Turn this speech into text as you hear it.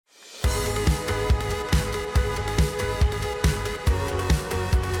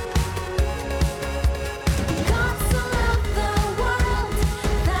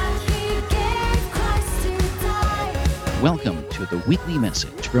the weekly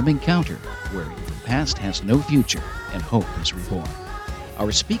message from Encounter, where your past has no future and hope is reborn.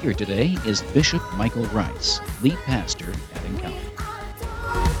 Our speaker today is Bishop Michael Rice, lead pastor at Encounter.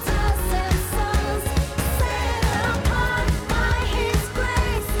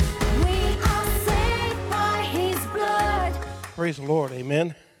 Praise the Lord,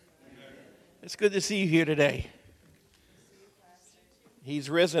 amen. It's good to see you here today. He's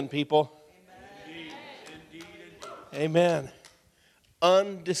risen, people. Amen.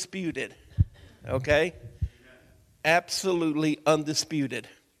 Undisputed, okay? Absolutely undisputed.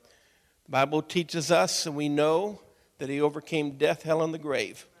 The Bible teaches us, and we know that he overcame death, hell, and the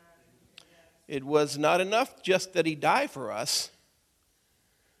grave. It was not enough just that he died for us.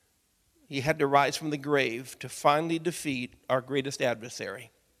 He had to rise from the grave to finally defeat our greatest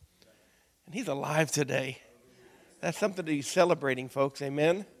adversary. And he's alive today. That's something to be celebrating, folks.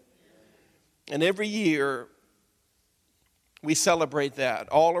 Amen? And every year, we celebrate that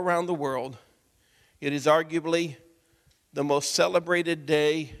all around the world. It is arguably the most celebrated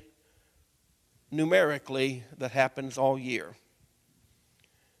day numerically that happens all year.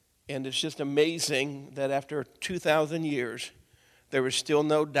 And it's just amazing that after 2,000 years, there is still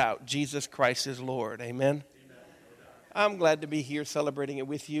no doubt Jesus Christ is Lord. Amen? I'm glad to be here celebrating it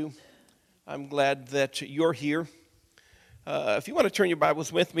with you. I'm glad that you're here. If you want to turn your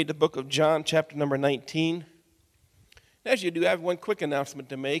Bibles with me to the book of John, chapter number 19. As you do, I have one quick announcement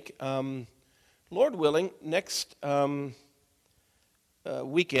to make. Lord willing, next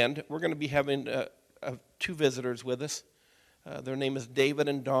weekend, we're going to be having two visitors with us. Their name is David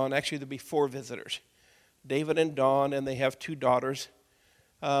and Dawn. Actually, there'll be 4 visitors. David and Dawn, and they have 2 daughters.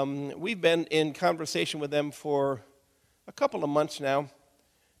 We've been in conversation with them for a couple of months now,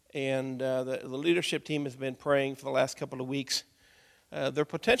 and the leadership team has been praying for the last couple of weeks. They're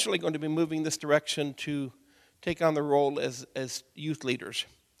potentially going to be moving this direction to take on the role as youth leaders.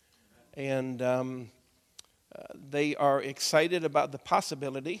 And they are excited about the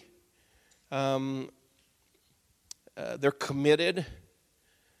possibility. They're committed.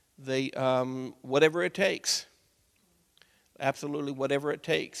 They whatever it takes, absolutely whatever it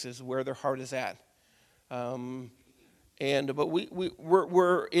takes is where their heart is at. But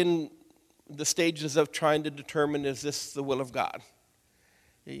we're in the stages of trying to determine, is this the will of God?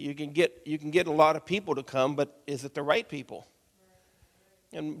 You can get a lot of people to come, but is it the right people?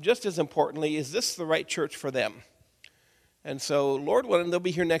 And just as importantly, is this the right church for them? And so, Lord willing, they'll be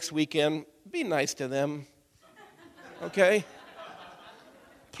here next weekend. Be nice to them, okay?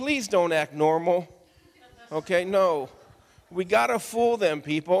 Please don't act normal, okay? No, we got to fool them,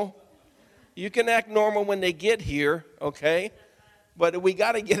 people. You can act normal when they get here, okay? But we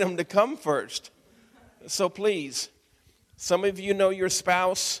got to get them to come first. So please, some of you know your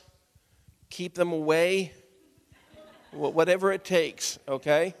spouse, keep them away, whatever it takes,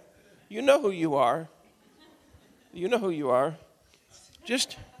 okay? You know who you are. You know who you are.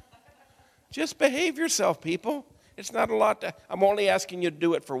 Just behave yourself, people. It's not a lot I'm only asking you to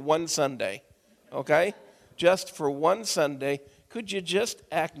do it for one Sunday, okay? Just for one Sunday. Could you just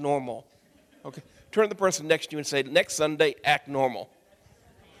act normal? Okay. Turn to the person next to you and say, next Sunday, act normal.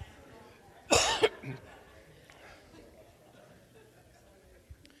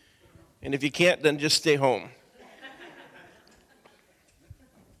 And if you can't, then just stay home.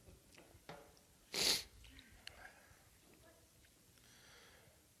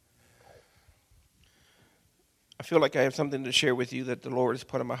 I feel like I have something to share with you that the Lord has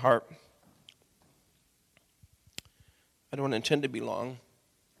put in my heart. I don't intend to be long.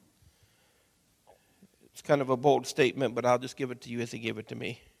 It's kind of a bold statement, but I'll just give it to you as he gave it to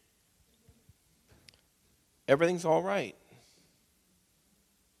me. Everything's all right.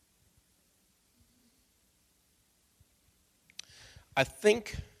 I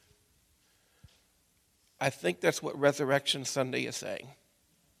think that's what Resurrection Sunday is saying.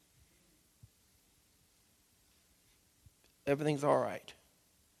 Everything's all right.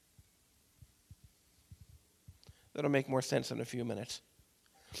 That'll make more sense in a few minutes.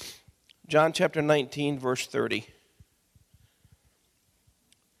 John chapter 19, verse 30.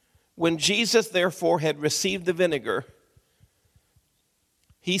 When Jesus, therefore, had received the vinegar,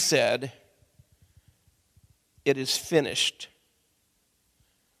 he said, "It is finished."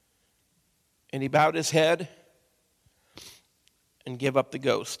 And he bowed his head and gave up the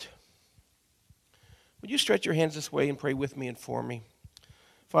ghost. Would you stretch your hands this way and pray with me and for me?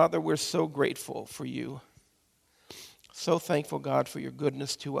 Father, we're so grateful for you. So thankful, God, for your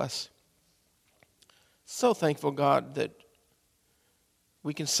goodness to us. So thankful, God, that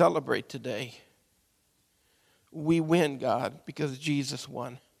we can celebrate today. We win, God, because Jesus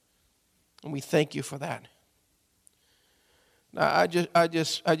won. And we thank you for that. Now, I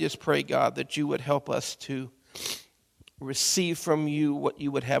just pray, God, that you would help us to receive from you what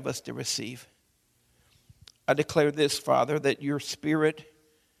you would have us to receive. I declare this, Father, that your Spirit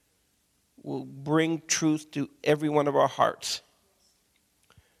will bring truth to every one of our hearts.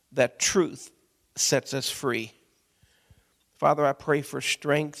 That truth sets us free. Father, I pray for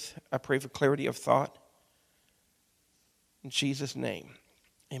strength. I pray for clarity of thought. In Jesus' name,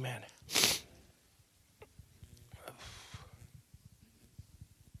 amen.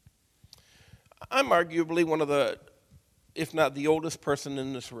 I'm arguably one of the, if not the oldest person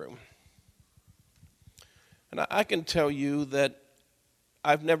in this room. And I can tell you that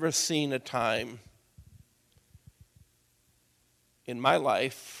I've never seen a time in my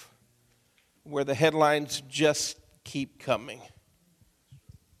life where the headlines just keep coming.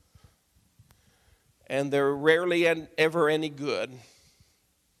 And they're rarely and ever any good.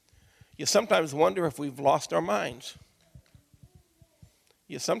 You sometimes wonder if we've lost our minds.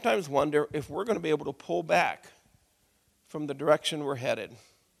 You sometimes wonder if we're going to be able to pull back from the direction we're headed.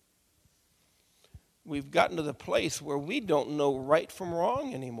 We've gotten to the place where we don't know right from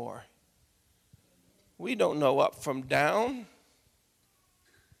wrong anymore. We don't know up from down.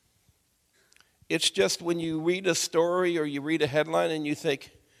 It's just when you read a story or you read a headline and you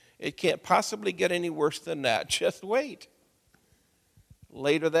think, it can't possibly get any worse than that. Just wait.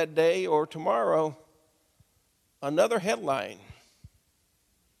 Later that day or tomorrow, another headline.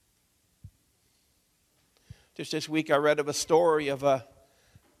 Just this week I read of a story of a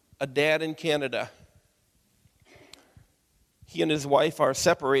dad in Canada. He and his wife are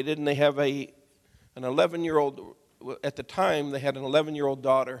separated, and they have an 11-year-old, at the time they had an 11-year-old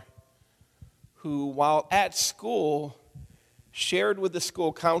daughter who, while at school, shared with the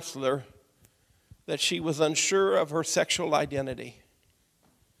school counselor that she was unsure of her sexual identity.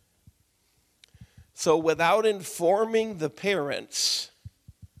 So without informing the parents,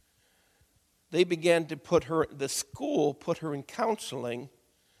 they began to the school put her in counseling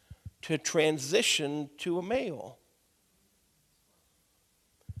to transition to a male.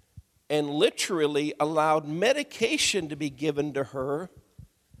 And literally allowed medication to be given to her,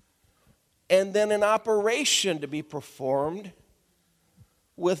 and then an operation to be performed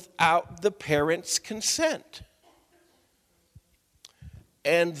without the parents' consent.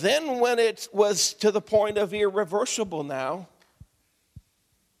 And then when it was to the point of irreversible now,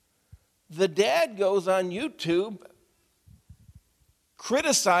 the dad goes on YouTube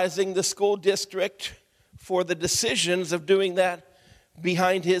criticizing the school district for the decisions of doing that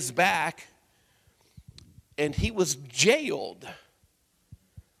behind his back, and he was jailed.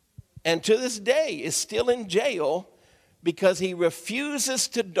 And to this day is still in jail because he refuses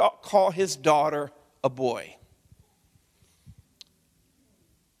to call his daughter a boy.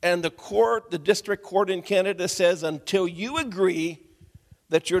 And the district court in Canada says, until you agree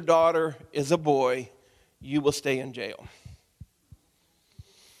that your daughter is a boy, you will stay in jail.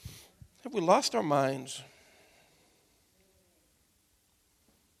 Have we lost our minds?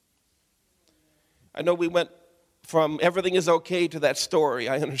 I know we went from everything is okay to that story.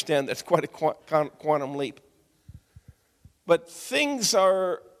 I understand that's quite a quantum leap. But things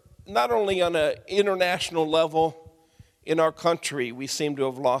are not only on an international level, in our country, we seem to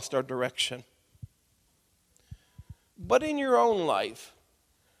have lost our direction. But in your own life,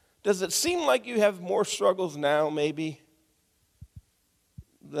 does it seem like you have more struggles now, maybe,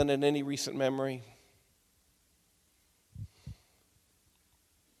 than in any recent memory?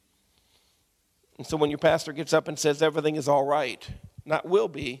 And so when your pastor gets up and says everything is all right, not will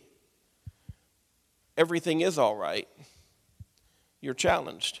be, everything is all right, you're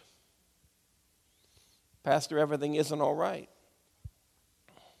challenged. Pastor, everything isn't all right.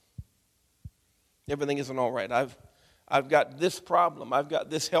 Everything isn't all right. I've got this problem. I've got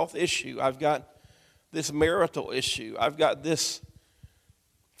this health issue. I've got this marital issue. I've got this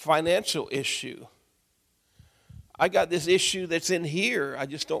financial issue. I got this issue that's in here. I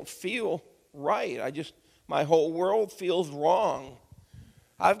just don't feel right. My whole world feels wrong.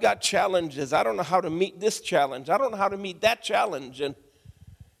 I've got challenges. I don't know how to meet this challenge. I don't know how to meet that challenge.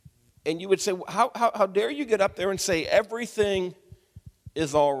 And you would say, how dare you get up there and say everything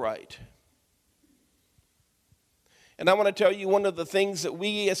is all right? And I want to tell you, one of the things that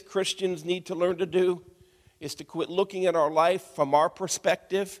we as Christians need to learn to do is to quit looking at our life from our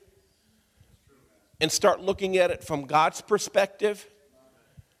perspective and start looking at it from God's perspective,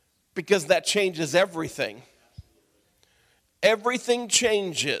 because that changes everything. Everything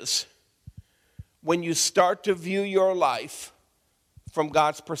changes when you start to view your life from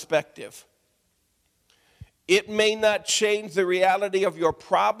God's perspective. It may not change the reality of your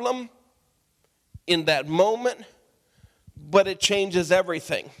problem in that moment, but it changes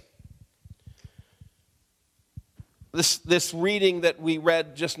everything. This reading that we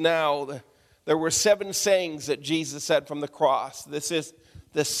read just now, there were 7 sayings that Jesus said from the cross. This is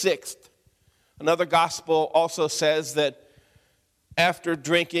the 6th. Another gospel also says that after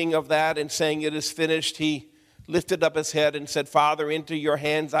drinking of that and saying it is finished, he lifted up his head and said, Father, into your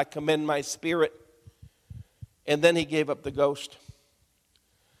hands I commend my spirit. And then he gave up the ghost.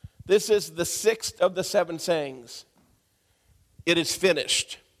 This is the 6th of the 7 sayings. It is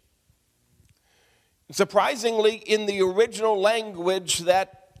finished. Surprisingly, in the original language,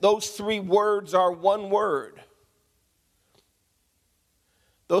 those 3 words are one word.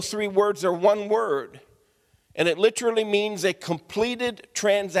 Those 3 words are one word. And it literally means a completed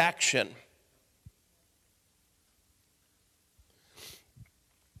transaction.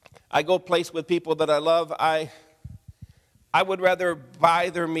 I go place with people that I love. I would rather buy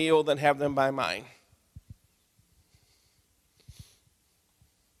their meal than have them buy mine.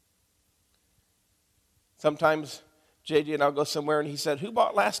 Sometimes JJ and I'll go somewhere and he said, who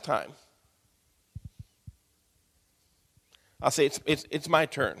bought last time? I'll say, it's my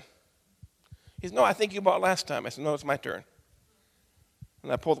turn. He said, no, I think you bought last time. I said, no, it's my turn.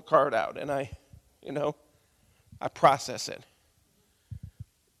 And I pull the card out and I process it.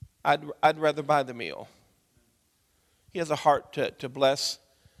 I'd rather buy the meal. He has a heart to bless.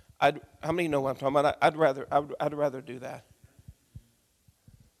 How many know what I'm talking about? I'd rather do that.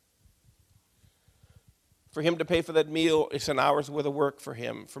 For him to pay for that meal, it's an hour's worth of work for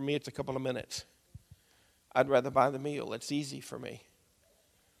him. For me, it's a couple of minutes. I'd rather buy the meal. It's easy for me.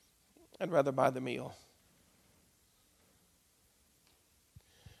 I'd rather buy the meal.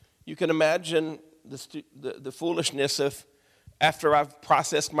 You can imagine the foolishness of, after I've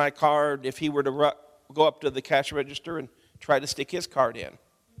processed my card, if he were to go up to the cash register and try to stick his card in.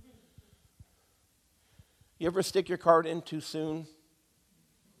 You ever stick your card in too soon?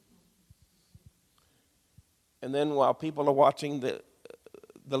 And then while people are watching, the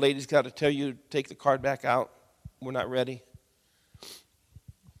lady's got to tell you, take the card back out. We're not ready.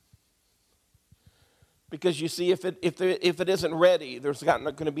 Because you see, if it isn't ready, there's not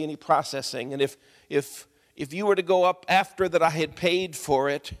going to be any processing. And if you were to go up after that I had paid for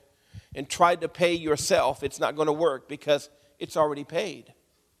it and tried to pay yourself, it's not going to work because it's already paid.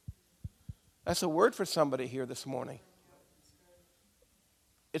 That's a word for somebody here this morning.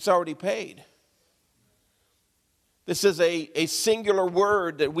 It's already paid. This is a singular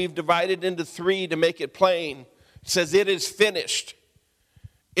word that we've divided into 3 to make it plain. It says it is finished.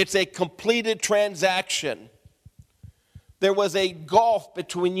 It's a completed transaction. There was a gulf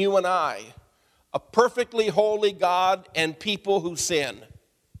between you and I, a perfectly holy God and people who sin.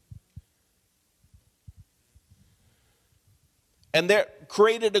 And there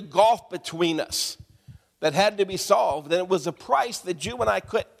created a gulf between us that had to be solved. And it was a price that you and I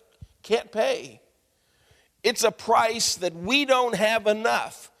can't pay. It's a price that we don't have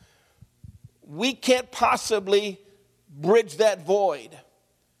enough. We can't possibly bridge that void.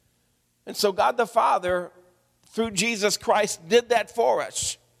 And so God the Father, through Jesus Christ, did that for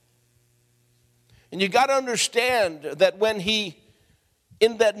us. And you got to understand that when he,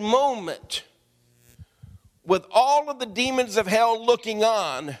 in that moment, with all of the demons of hell looking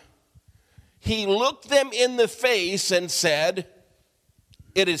on, he looked them in the face and said,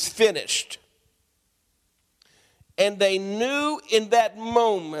 it is finished. And they knew in that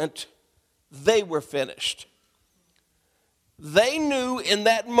moment they were finished. They knew in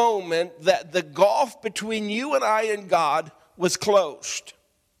that moment that the gulf between you and I and God was closed.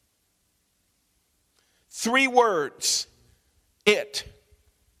 3 words, it.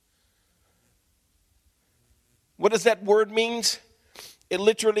 What does that word mean? It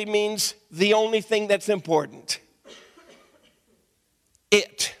literally means the only thing that's important.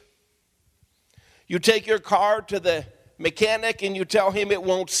 It. You take your car to the mechanic and you tell him it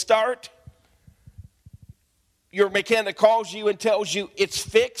won't start. Your mechanic calls you and tells you it's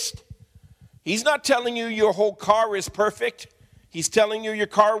fixed. He's not telling you your whole car is perfect. He's telling you your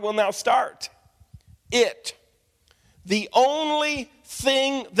car will now start. It. The only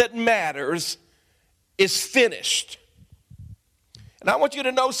thing that matters is finished. And I want you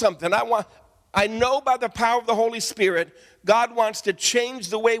to know something. I know by the power of the Holy Spirit, God wants to change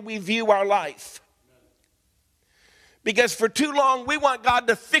the way we view our life. Because for too long, we want God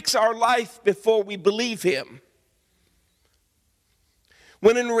to fix our life before we believe him.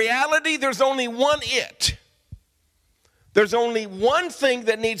 When in reality, there's only one it. There's only one thing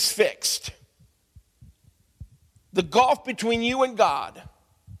that needs fixed. The gulf between you and God.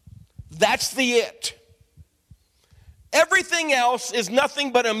 That's the it. Everything else is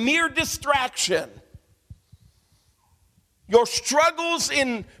nothing but a mere distraction. Your struggles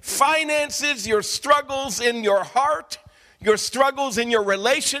in finances, your struggles in your heart, your struggles in your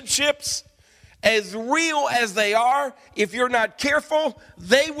relationships, as real as they are, if you're not careful,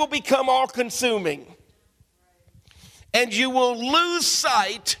 they will become all-consuming. And you will lose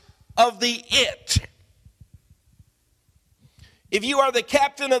sight of the it. If you are the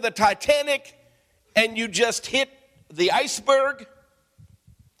captain of the Titanic and you just hit the iceberg,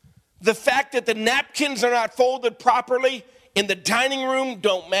 the fact that the napkins are not folded properly in the dining room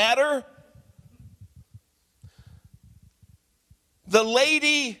don't matter. The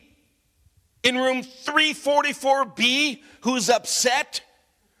lady in room 344B who's upset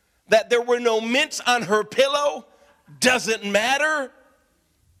that there were no mints on her pillow doesn't matter.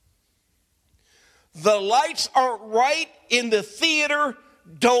 The lights aren't right in the theater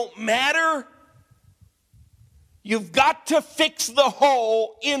don't matter. You've got to fix the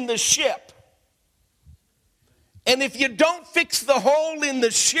hole in the ship. And if you don't fix the hole in the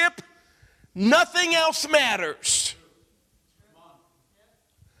ship, nothing else matters.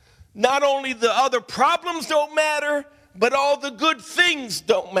 Not only the other problems don't matter, but all the good things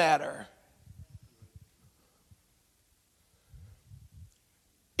don't matter.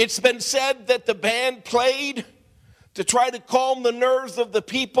 It's been said that the band played to try to calm the nerves of the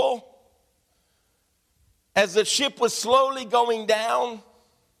people as the ship was slowly going down.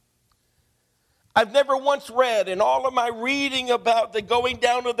 I've never once read, in all of my reading about the going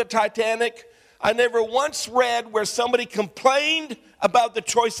down of the Titanic, I never once read where somebody complained about the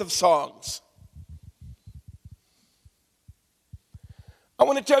choice of songs. I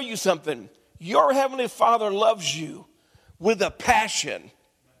want to tell you something. Your Heavenly Father loves you with a passion.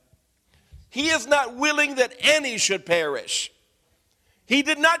 He is not willing that any should perish. He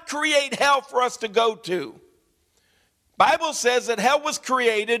did not create hell for us to go to. Bible says that hell was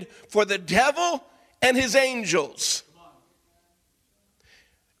created for the devil and his angels.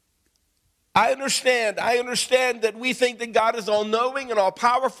 I understand that we think that God is all-knowing and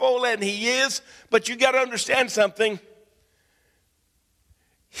all-powerful, and he is, but you got to understand something.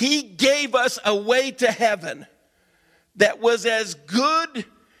 He gave us a way to heaven that was as good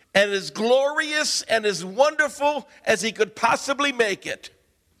and as glorious and as wonderful as he could possibly make it.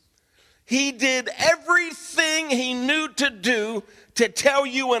 He did everything he knew to do to tell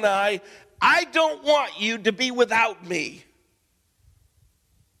you and I don't want you to be without me.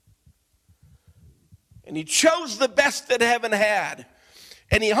 And he chose the best that heaven had.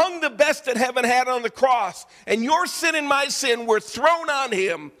 And he hung the best that heaven had on the cross. And your sin and my sin were thrown on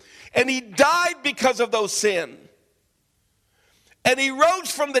him. And he died because of those sins. And he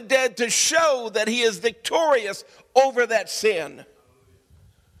rose from the dead to show that he is victorious over that sin.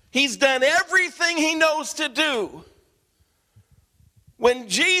 He's done everything he knows to do. When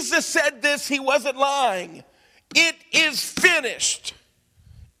Jesus said this, he wasn't lying. It is finished.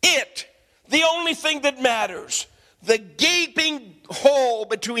 The only thing that matters. The gaping hole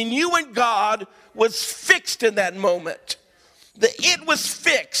between you and God was fixed in that moment. It was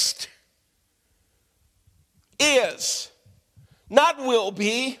fixed. Is. Not will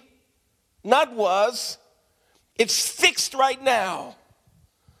be. Not was. It's fixed right now.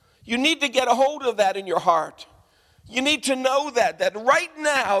 You need to get a hold of that in your heart. You need to know that right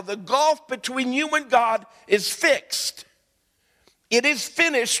now the gulf between you and God is fixed. It is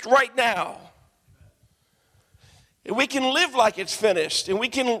finished right now. And we can live like it's finished, and we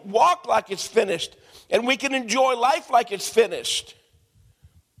can walk like it's finished, and we can enjoy life like it's finished.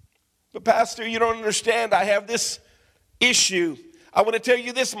 But Pastor, you don't understand. I have this issue. I want to tell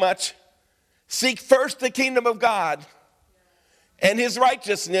you this much. Seek first the kingdom of God and his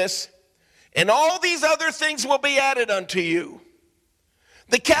righteousness, and all these other things will be added unto you.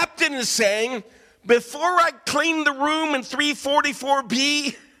 The captain is saying, before I clean the room in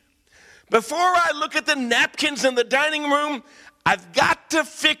 344B, before I look at the napkins in the dining room, I've got to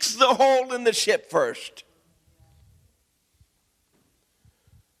fix the hole in the ship first.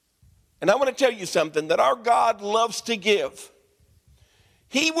 And I want to tell you something, that our God loves to give.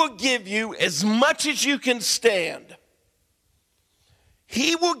 He will give you as much as you can stand.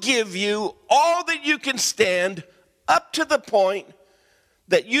 He will give you all that you can stand up to the point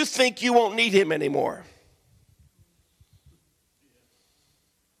that you think you won't need him anymore.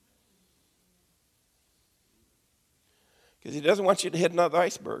 Because he doesn't want you to hit another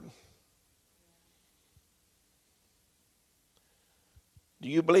iceberg. Do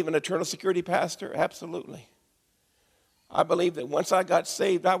you believe in eternal security, Pastor? Absolutely. I believe that once I got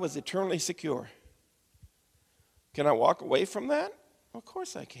saved, I was eternally secure. Can I walk away from that? Of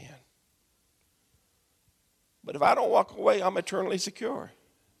course I can. But if I don't walk away, I'm eternally secure.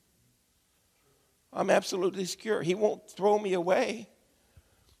 I'm absolutely secure. He won't throw me away.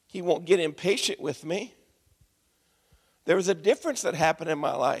 He won't get impatient with me. There was a difference that happened in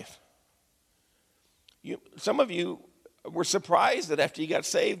my life. Some of you were surprised that after you got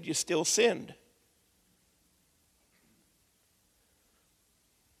saved, you still sinned.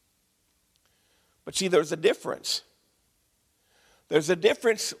 But see, there's a difference. There's a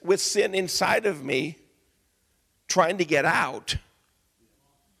difference with sin inside of me trying to get out,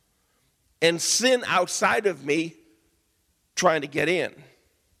 and sin outside of me trying to get in.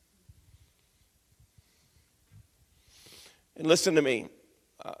 And listen to me.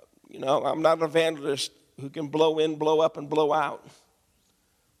 I'm not an evangelist who can blow in, blow up, and blow out.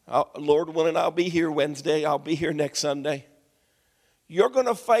 Lord willing, I'll be here Wednesday. I'll be here next Sunday. You're going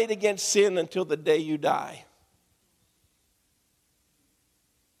to fight against sin until the day you die.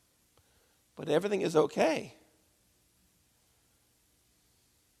 But everything is okay.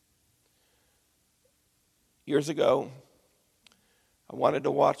 Years ago, I wanted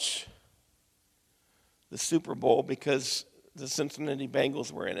to watch the Super Bowl because the Cincinnati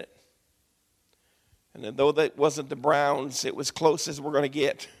Bengals were in it. And though that wasn't the Browns, it was close as we're going to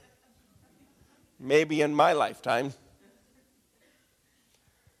get. Maybe in my lifetime.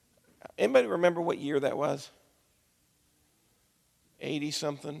 Anybody remember what year that was?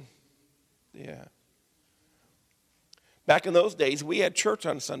 80-something? Yeah. Back in those days, we had church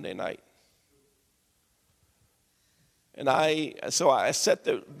on Sunday night. And I set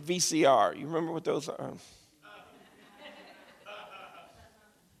the VCR. You remember what those are?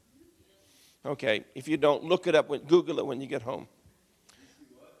 Okay, if you don't, look it up, Google it when you get home.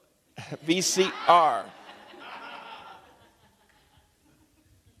 VCR.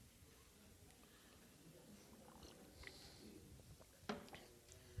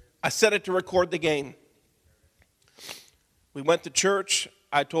 I set it to record the game. We went to church.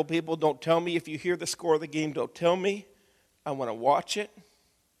 I told people, don't tell me if you hear the score of the game. Don't tell me. I want to watch it.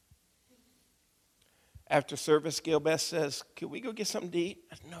 After service, Gail Beth says, can we go get something to eat?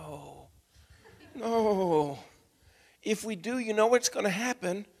 I said, No. If we do, you know what's going to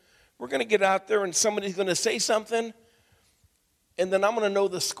happen? We're going to get out there and somebody's going to say something, and then I'm going to know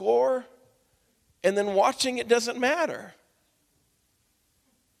the score, and then watching it doesn't matter.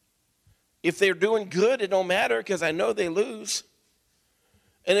 If they're doing good, it don't matter because I know they lose.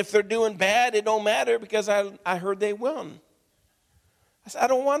 And if they're doing bad, it don't matter because I heard they won. I said, I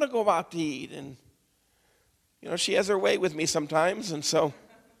don't want to go out to eat. And, she has her way with me sometimes, and so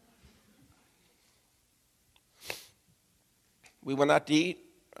we went out to eat.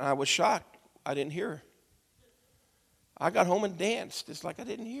 I was shocked. I didn't hear her. I got home and danced. It's like I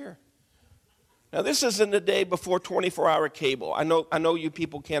didn't hear. Now, this is in the day before 24-hour cable. I know you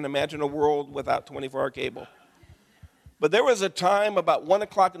people can't imagine a world without 24-hour cable. But there was a time about 1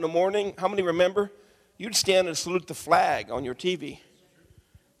 o'clock in the morning. How many remember? You'd stand and salute the flag on your TV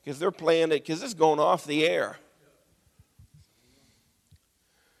because they're playing it because it's going off the air.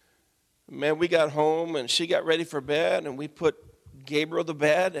 Man, we got home, and she got ready for bed, and we put Gabriel to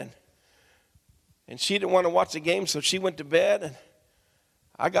bed, and she didn't want to watch the game, so she went to bed, and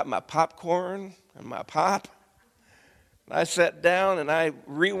I got my popcorn and my pop, and I sat down, and I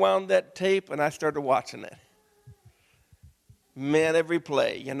rewound that tape, and I started watching it. Man, every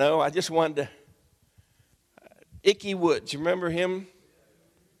play, I just wanted to. Ickey Woods, you remember him?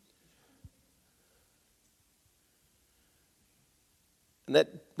 And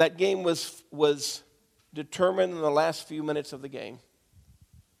that game was determined in the last few minutes of the game.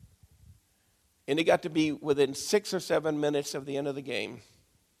 And it got to be within 6 or 7 minutes of the end of the game.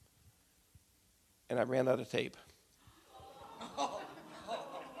 And I ran out of tape.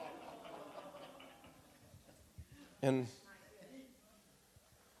 And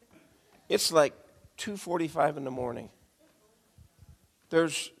it's like 2:45 in the morning.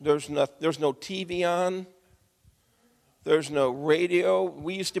 There's no TV on. There's no radio.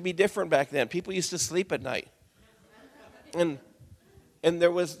 We used to be different back then. People used to sleep at night. And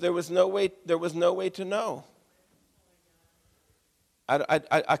there was no way to know.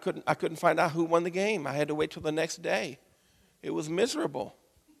 I couldn't find out who won the game. I had to wait till the next day. It was miserable.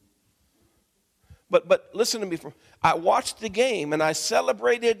 But listen to me. I watched the game and I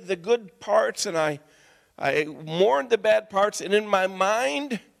celebrated the good parts and I mourned the bad parts. And in my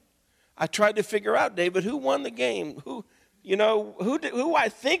mind, I tried to figure out, David, who won the game? Who I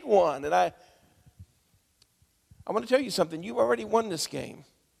think won? And I want to tell you something. You already won this game.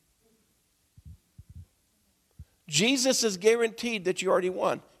 Jesus is guaranteed that you already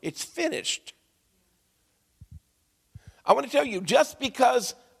won. It's finished. I want to tell you, just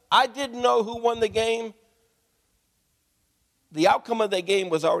because I didn't know who won the game, the outcome of the game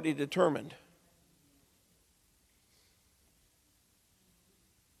was already determined.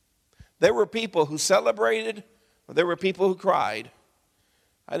 There were people who celebrated, or there were people who cried.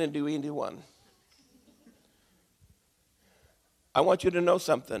 I didn't do either one. I want you to know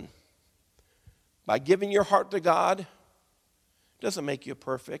something. By giving your heart to God, doesn't make you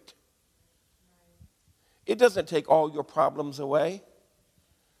perfect. It doesn't take all your problems away.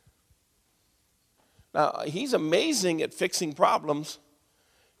 Now, he's amazing at fixing problems.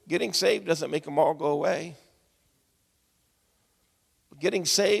 Getting saved doesn't make them all go away. Getting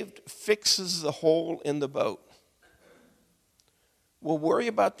saved fixes the hole in the boat. We'll worry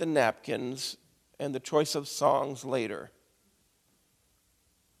about the napkins and the choice of songs later.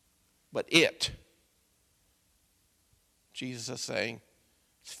 But Jesus is saying,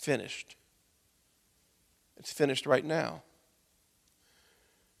 it's finished. It's finished right now.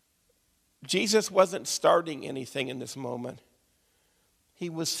 Jesus wasn't starting anything in this moment. He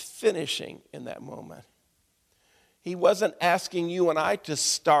was finishing in that moment. He wasn't asking you and I to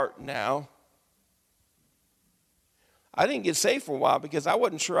start now. I didn't get saved for a while because I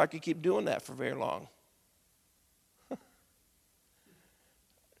wasn't sure I could keep doing that for very long.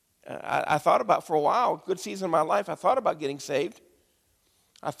 I thought about for a while, a good season of my life, I thought about getting saved.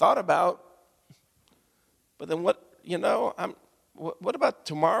 I thought about, but then what about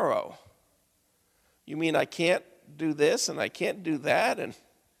tomorrow? You mean I can't do this and I can't do that? And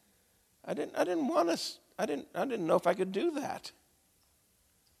I didn't know if I could do that.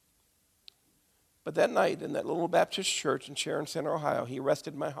 But that night in that little Baptist church in Sharon Center, Ohio, he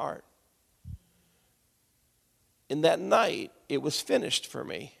arrested my heart. In that night, it was finished for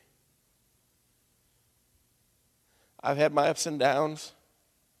me. I've had my ups and downs.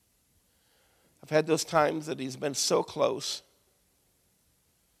 I've had those times that he's been so close.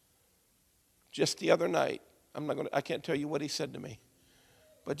 Just the other night, I can't tell you what he said to me,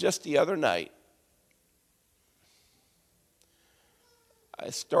 but just the other night,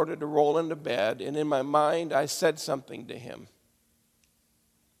 I started to roll into bed, and in my mind, I said something to him.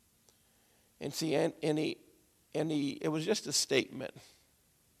 And see, it was just a statement.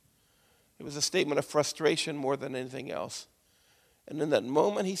 It was a statement of frustration more than anything else. And in that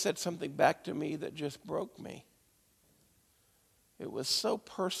moment, he said something back to me that just broke me. It was so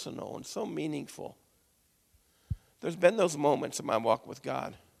personal and so meaningful. There's been those moments in my walk with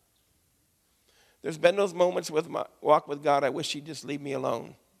God. There's been those moments with my walk with God, I wish he'd just leave me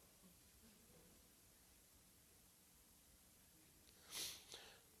alone.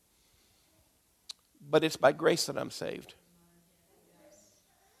 But it's by grace that I'm saved.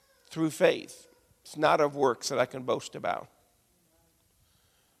 Through faith. It's not of works that I can boast about.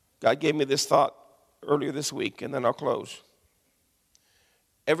 God gave me this thought earlier this week, and then I'll close.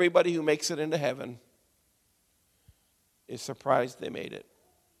 Everybody who makes it into heaven is surprised they made it.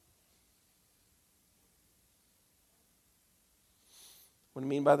 What I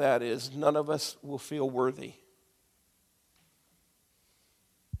mean by that is none of us will feel worthy.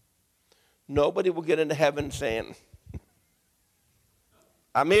 Nobody will get into heaven saying,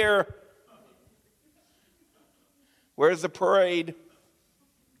 I'm here. Where's the parade?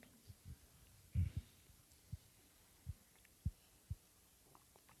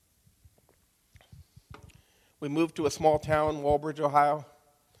 We moved to a small town, Walbridge, Ohio.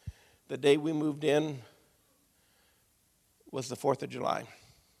 The day we moved in was the 4th of July.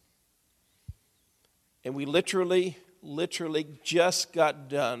 And we literally just got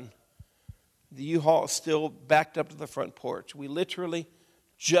done. The U-Haul is still backed up to the front porch. We literally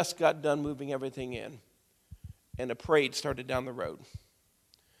just got done moving everything in. And a parade started down the road.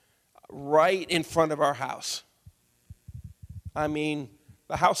 Right in front of our house. I mean,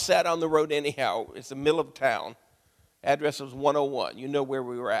 the house sat on the road anyhow. It's the middle of town. Address was 101. You know where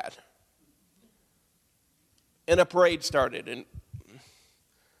we were at. And a parade started. And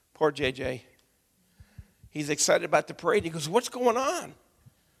poor JJ, he's excited about the parade. He goes, what's going on?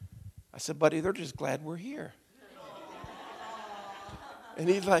 I said, buddy, they're just glad we're here. And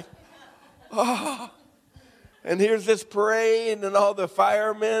he's like, oh. And here's this parade and all the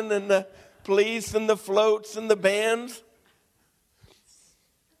firemen and the police and the floats and the bands.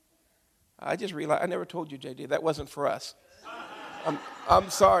 I just realized, I never told you, JD, that wasn't for us. I'm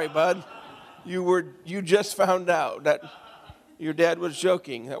sorry, bud. You just found out that your dad was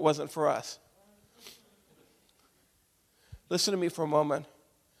joking. That wasn't for us. Listen to me for a moment.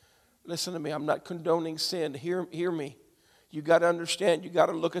 Listen to me. I'm not condoning sin. Hear me. You got to understand. You got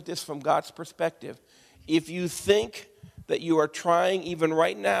to look at this from God's perspective. If you think that you are trying, even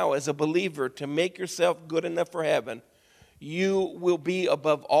right now as a believer, to make yourself good enough for heaven, you will be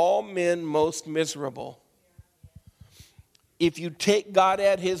above all men most miserable. If you take God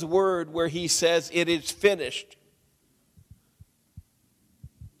at his word where he says it is finished,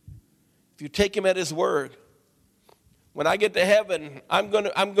 if you take him at his word, when I get to heaven, I'm going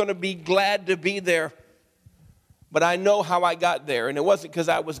to be glad to be there. But I know how I got there, and it wasn't because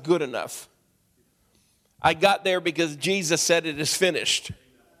I was good enough. I got there because Jesus said it is finished.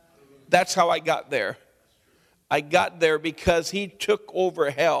 That's how I got there. I got there because he took over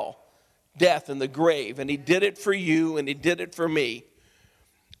hell, death, and the grave, and he did it for you, and he did it for me.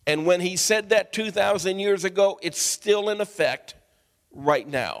 And when he said that 2,000 years ago, it's still in effect right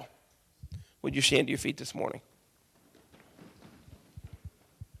now. Would you stand to your feet this morning?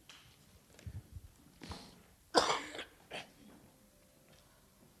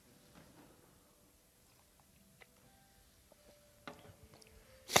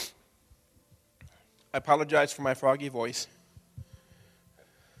 I apologize for my froggy voice.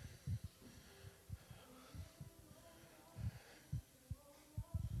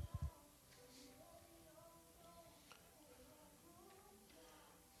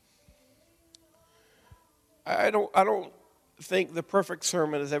 I don't think the perfect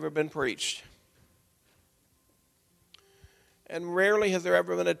sermon has ever been preached. And rarely has there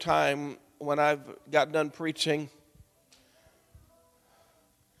ever been a time when I've got done preaching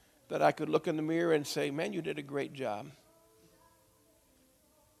that I could look in the mirror and say, man, you did a great job.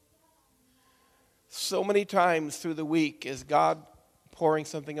 So many times through the week is God pouring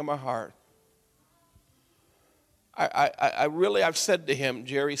something in my heart. I've said to him,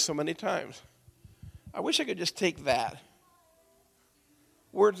 Jerry, so many times, I wish I could just take that.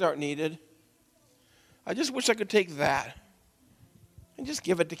 Words aren't needed. I just wish I could take that and just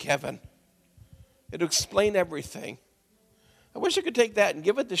give it to Kevin. It'll explain everything. I wish I could take that and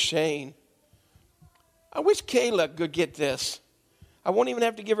give it to Shane. I wish Kayla could get this. I won't even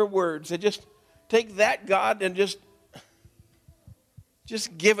have to give her words. I just take that, God, and just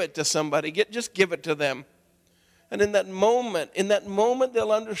give it to somebody. Just give it to them. And in that moment,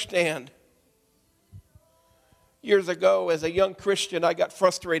 they'll understand. Years ago, as a young Christian, I got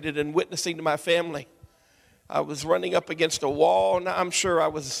frustrated in witnessing to my family. I was running up against a wall. Now, I'm sure I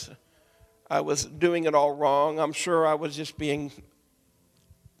was doing it all wrong. I'm sure I was just being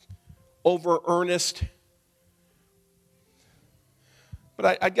over earnest.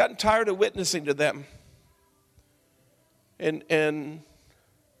 But I'd gotten tired of witnessing to them. And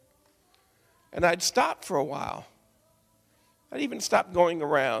I'd stopped for a while. I'd even stopped going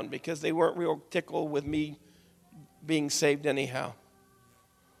around because they weren't real tickled with me being saved anyhow.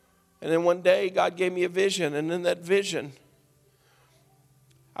 And then one day, God gave me a vision. And in that vision,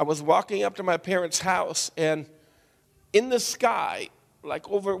 I was walking up to my parents' house, and in the sky, like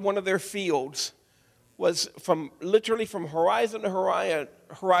over one of their fields, was literally from horizon to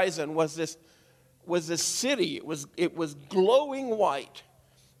horizon was this city. It was glowing white.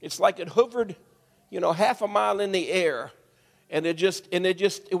 It's like it hovered, half a mile in the air, and it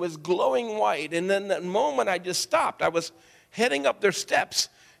was glowing white. And then that moment, I just stopped. I was heading up their steps,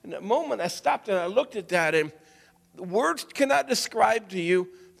 and that moment I stopped and I looked at that, and words cannot describe to you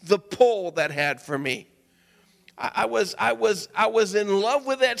the pull that had for me. I was in love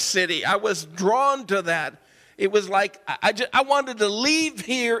with that city. I was drawn to that. It was like I wanted to leave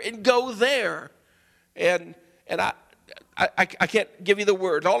here and go there, and I can't give you the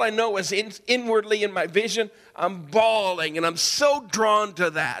words. All I know is inwardly in my vision, I'm bawling, and I'm so drawn to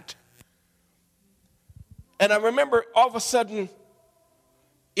that. And I remember all of a sudden,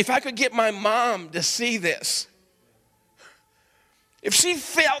 if I could get my mom to see this, if she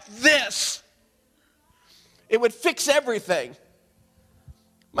felt this, it would fix everything.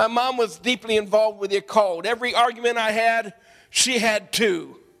 My mom was deeply involved with the occult. Every argument I had, she had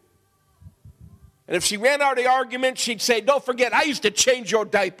too. And if she ran out of the argument, she'd say, don't forget, I used to change your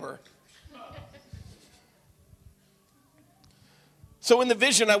diaper. So in the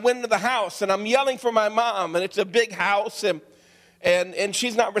vision, I went into the house, and I'm yelling for my mom, and it's a big house, and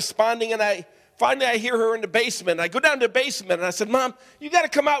she's not responding, and finally I hear her in the basement. I go down to the basement, and I said, Mom, you got to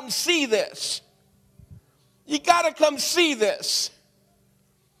come out and see this. You got to come see this.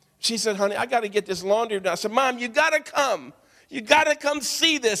 She said, honey, I got to get this laundry done. I said, Mom, you got to come. You got to come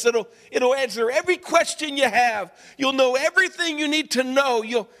see this. It'll answer every question you have. You'll know everything you need to know.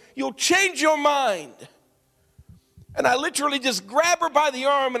 You'll change your mind. And I literally just grab her by the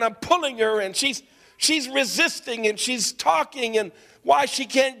arm, and I'm pulling her, and she's resisting, and she's talking and why she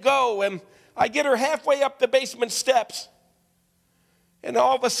can't go. And I get her halfway up the basement steps, and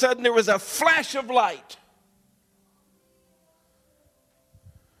all of a sudden there was a flash of light.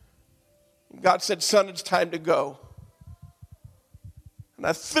 God said, son, it's time to go. And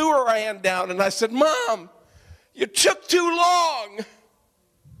I threw her hand down, and I said, Mom, you took too long.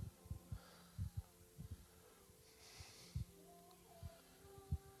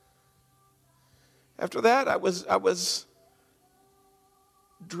 After that, I was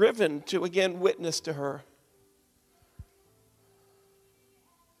driven to again witness to her.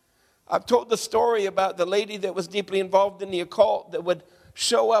 I've told the story about the lady that was deeply involved in the occult that would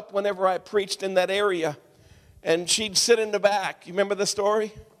show up whenever I preached in that area, and she'd sit in the back. You remember the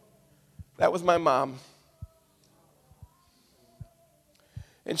story? That was my mom.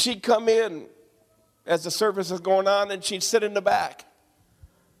 And she'd come in as the service was going on, and she'd sit in the back.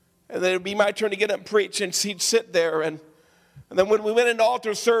 And then it would be my turn to get up and preach, and she'd sit there. And then when we went into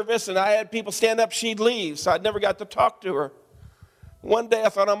altar service and I had people stand up, she'd leave, so I never got to talk to her. One day I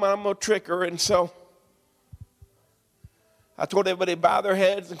thought I'm going to trick her, and so I told everybody to bow their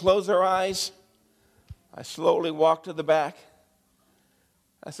heads and close their eyes. I slowly walked to the back.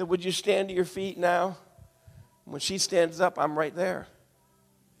 I said, would you stand to your feet now? When she stands up, I'm right there.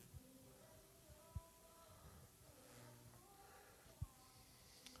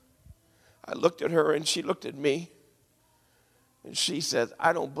 I looked at her, and she looked at me, and she says,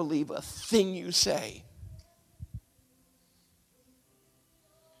 I don't believe a thing you say.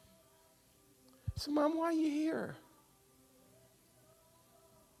 I said, Mom, why are you here?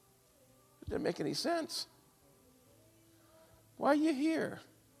 It didn't make any sense. Why are you here?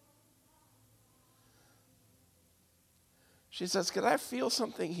 She says, could I feel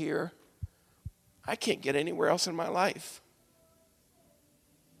something here I can't get anywhere else in my life?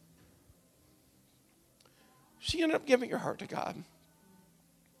 She ended up giving her heart to God.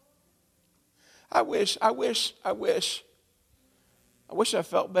 I wish I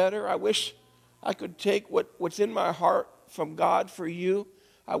felt better. I wish I could take what's in my heart from God for you.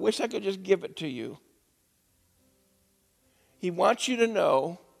 I wish I could just give it to you. He wants you to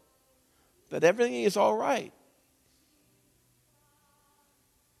know that everything is all right.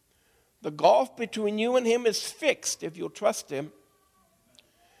 The gulf between you and him is fixed if you'll trust him.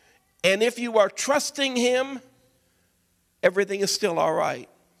 And if you are trusting him, everything is still all right.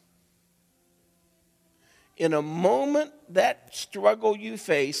 In a moment, that struggle you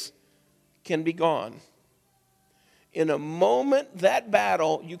face can be gone. In a moment, that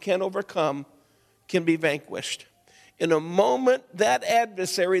battle you can't overcome can be vanquished. In a moment, that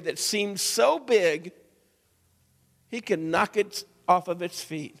adversary that seems so big, he can knock it off of its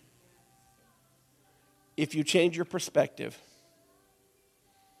feet if you change your perspective.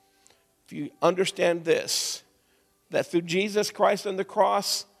 If you understand this, that through Jesus Christ on the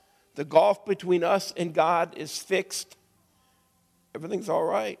cross, the gulf between us and God is fixed, everything's all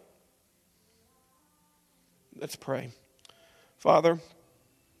right. Let's pray. Father,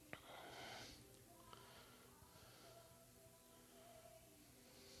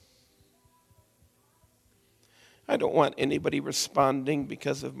 I don't want anybody responding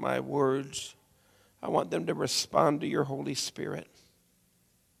because of my words. I want them to respond to your Holy Spirit.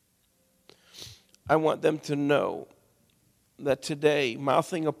 I want them to know that today,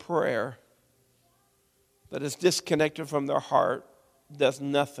 mouthing a prayer that is disconnected from their heart does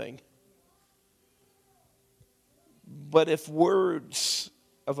nothing. But if words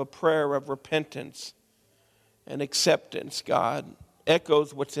of a prayer of repentance and acceptance, God,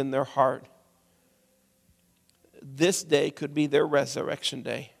 echoes what's in their heart, this day could be their resurrection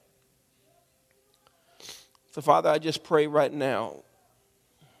day. So, Father, I just pray right now.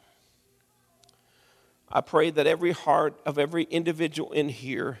 I pray that every heart of every individual in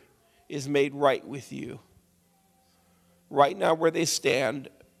here is made right with you. Right now where they stand,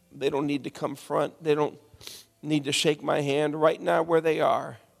 they don't need to come front. They don't need to shake my hand. Right now where they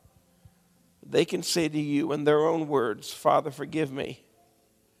are, they can say to you in their own words, Father, forgive me.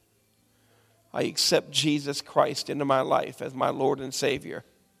 I accept Jesus Christ into my life as my Lord and Savior.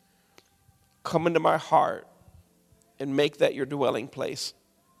 Come into my heart and make that your dwelling place.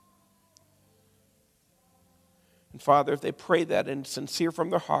 And Father, if they pray that and sincere from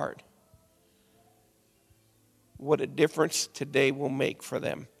their heart, what a difference today will make for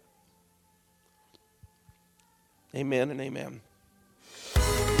them. Amen and amen.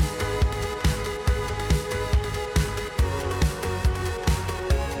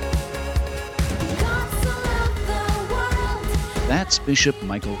 That's Bishop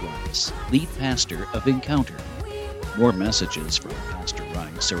Michael Rice, lead pastor of Encounter. More messages from Pastor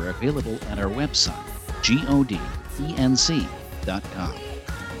Rice are available at our website, godenc.com.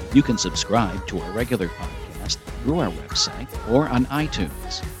 You can subscribe to our regular podcast through our website or on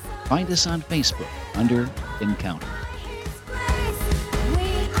iTunes. Find us on Facebook under Encounter.